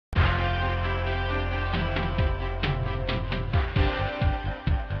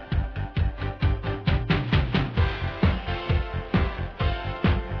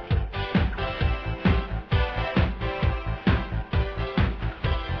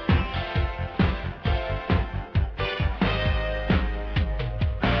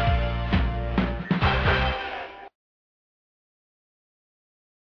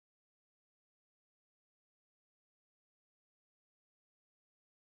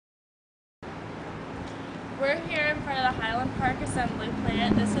We're here in front of the Highland Park Assembly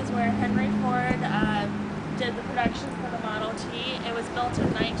Plant. This is where Henry Ford did the production for the Model T. It was built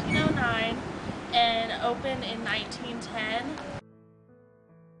in 1909 and opened in 1910.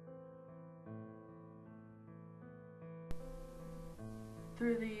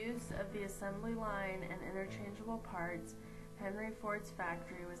 Through the use of the assembly line and interchangeable parts, Henry Ford's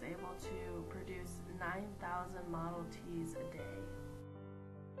factory was able to produce 9,000 Model Ts a day.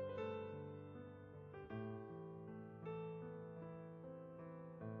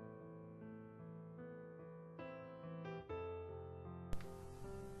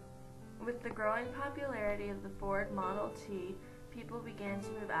 With the growing popularity of the Ford Model T, people began to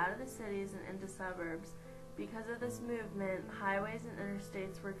move out of the cities and into suburbs. Because of this movement, highways and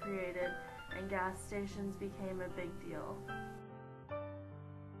interstates were created, and gas stations became a big deal.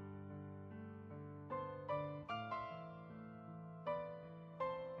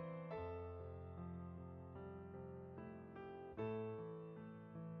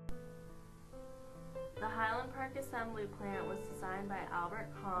 The Highland Park Assembly Plant was designed by Albert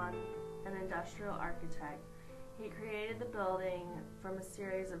Kahn, an industrial architect. He created the building from a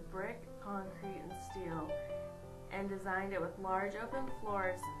series of brick, concrete, and steel, and designed it with large open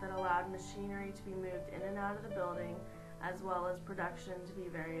floors that allowed machinery to be moved in and out of the building, as well as production to be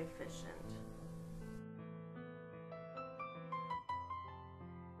very efficient.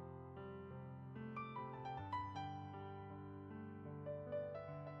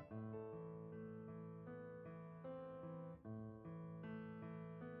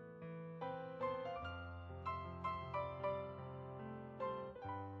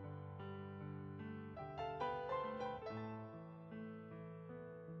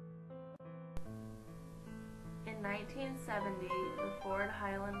 In 1970, the Ford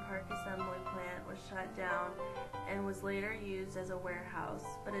Highland Park Assembly Plant was shut down and was later used as a warehouse,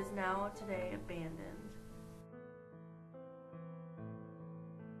 but is now today abandoned.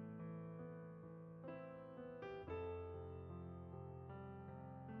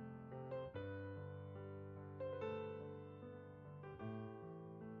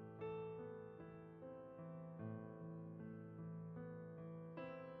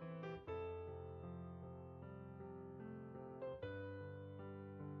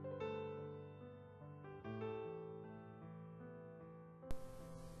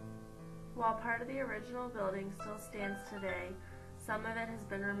 While part of the original building still stands today, some of it has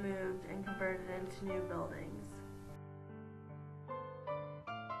been removed and converted into new buildings.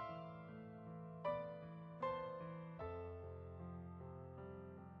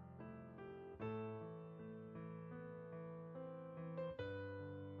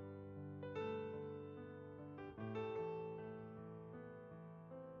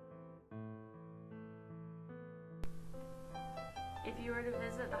 If you were to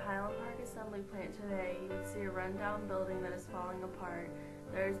visit the Highland Park Assembly Plant today, you would see a rundown building that is falling apart.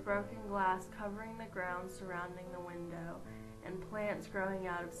 There is broken glass covering the ground surrounding the window, and plants growing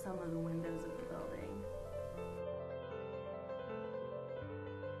out of some of the windows of the building.